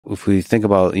if we think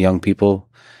about young people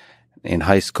in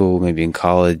high school, maybe in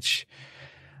college,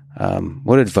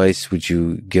 what advice would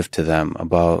you give to them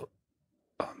about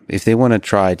if they want to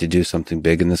try to do something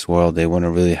big in this world, they want to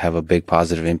really have a big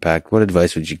positive impact? What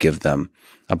advice would you give them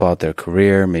about their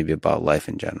career, maybe about life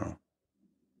in general?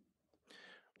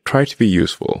 Try to be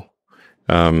useful.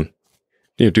 Do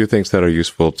things that are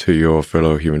useful to your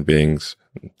fellow human beings,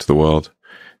 to the world.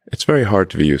 It's very hard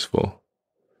to be useful.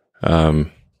 Very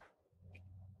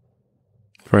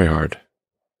hard.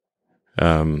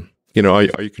 Are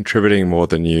you contributing more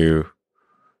than you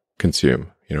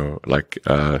consume? Can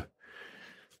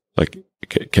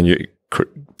you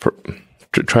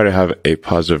try to have a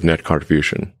positive net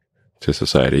contribution to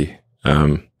society?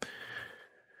 I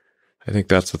think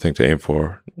that's the thing to aim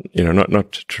for.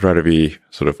 Not to try to be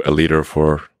sort of a leader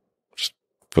just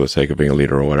for the sake of being a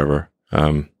leader or whatever.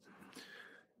 A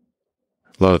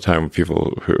lot of time, the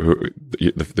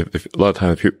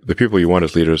people you want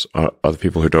as leaders are the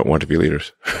people who don't want to be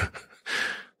leaders.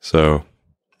 So,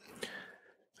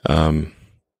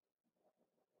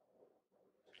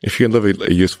 if you can live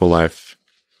a useful life,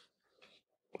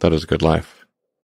 that is a good life.